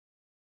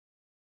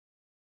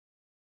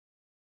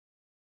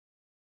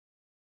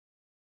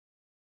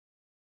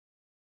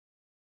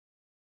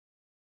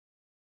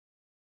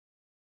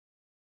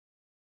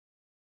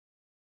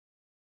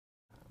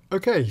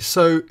Okay,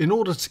 so in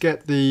order to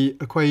get the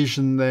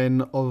equation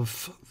then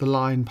of the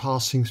line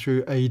passing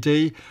through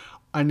AD,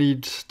 I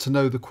need to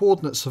know the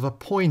coordinates of a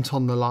point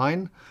on the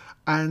line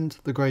and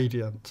the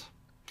gradient.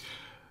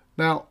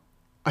 Now,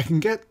 I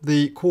can get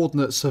the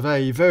coordinates of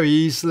A very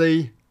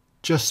easily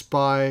just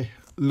by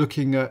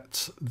looking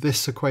at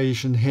this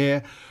equation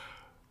here.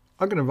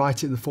 I'm going to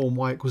write it in the form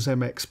y equals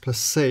mx plus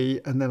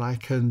c, and then I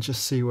can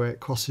just see where it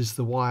crosses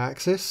the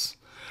y-axis.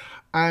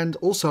 And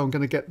also I'm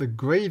going to get the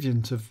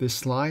gradient of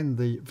this line,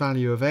 the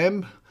value of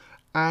m,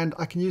 and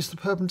I can use the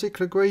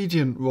perpendicular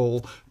gradient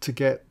rule to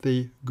get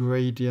the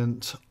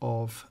gradient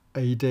of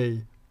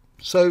AD.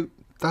 So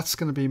that's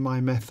going to be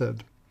my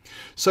method.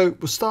 So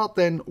we'll start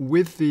then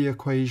with the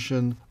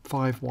equation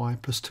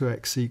 5y plus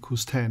 2x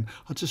equals 10.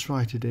 I'll just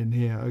write it in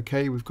here.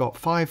 Okay, we've got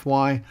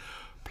 5y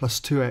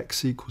plus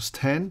 2x equals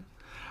 10,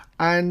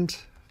 and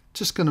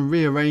just going to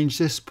rearrange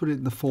this, put it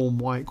in the form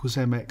y equals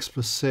mx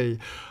plus c.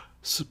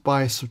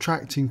 By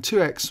subtracting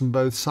 2x from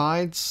both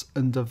sides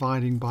and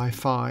dividing by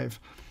 5.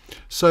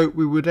 So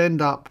we would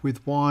end up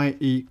with y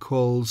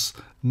equals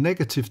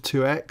negative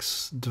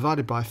 2x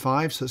divided by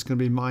 5, so it's going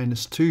to be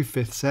minus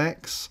 2/5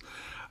 x,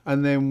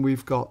 and then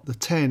we've got the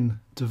 10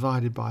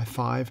 divided by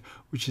 5,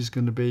 which is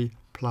going to be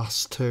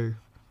plus 2.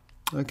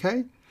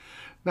 Okay,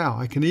 now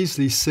I can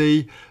easily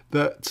see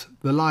that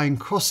the line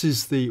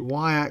crosses the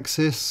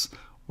y-axis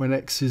when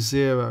x is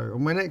 0,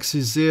 and when x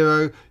is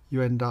 0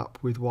 you end up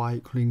with y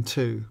equaling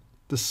 2.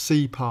 The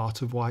c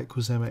part of y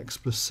equals mx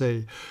plus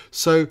c.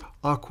 So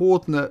our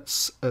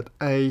coordinates at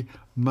A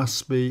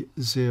must be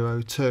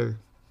 0, 2.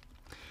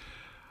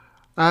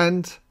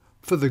 And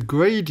for the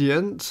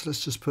gradient,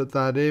 let's just put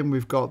that in.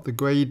 We've got the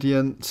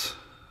gradient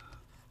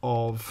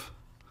of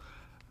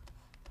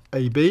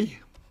AB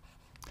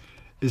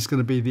is going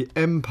to be the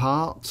m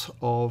part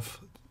of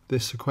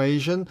this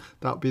equation.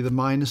 That would be the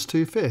minus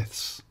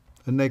 2/5.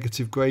 A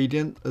negative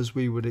gradient, as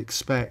we would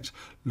expect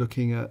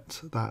looking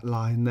at that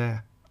line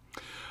there.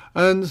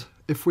 And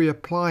if we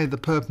apply the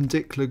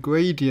perpendicular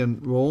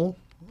gradient rule,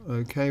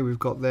 okay, we've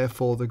got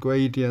therefore the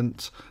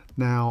gradient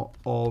now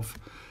of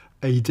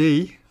AD.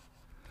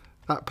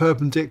 That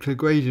perpendicular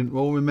gradient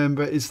rule,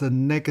 remember, is the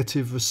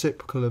negative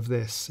reciprocal of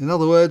this. In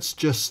other words,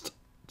 just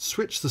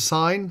switch the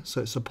sign,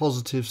 so it's a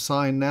positive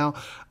sign now,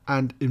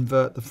 and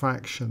invert the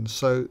fraction.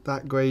 So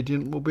that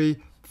gradient will be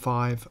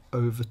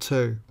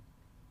 5/2.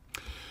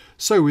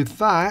 So with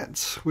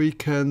that, we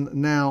can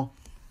now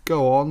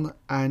go on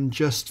and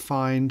just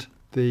find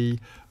the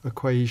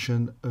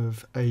equation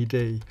of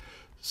AD.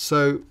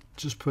 So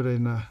just put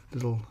in a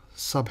little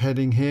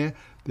subheading here.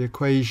 The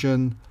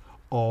equation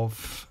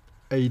of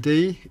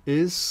AD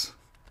is,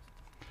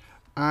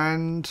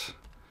 and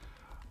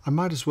I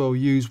might as well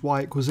use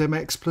y equals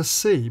mx plus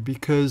c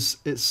because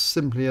it's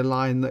simply a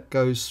line that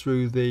goes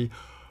through the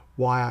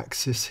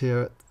y-axis here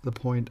at the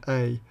point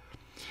A.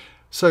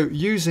 So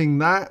using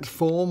that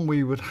form,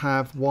 we would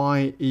have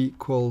y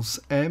equals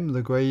m,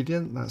 the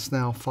gradient, that's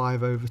now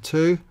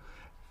 5/2.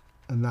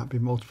 And that be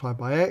multiplied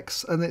by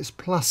x, and it's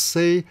plus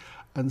c,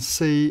 and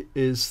c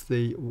is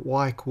the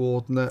y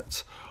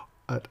coordinate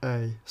at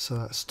A, so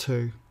that's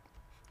 2.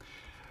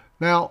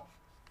 Now,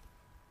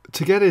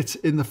 to get it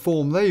in the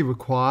form they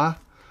require,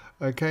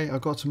 okay,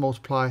 I've got to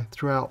multiply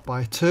throughout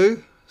by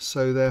 2,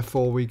 so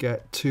therefore we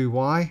get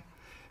 2y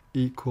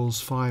equals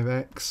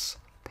 5x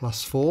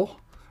plus 4,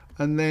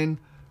 and then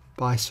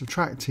by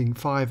subtracting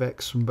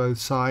 5x from both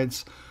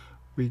sides,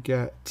 we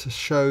get to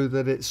show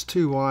that it's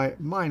 2y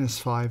minus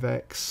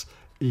 5x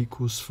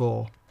equals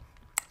 4.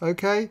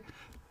 Okay,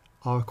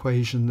 our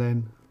equation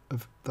then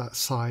of that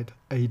side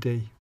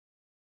AD.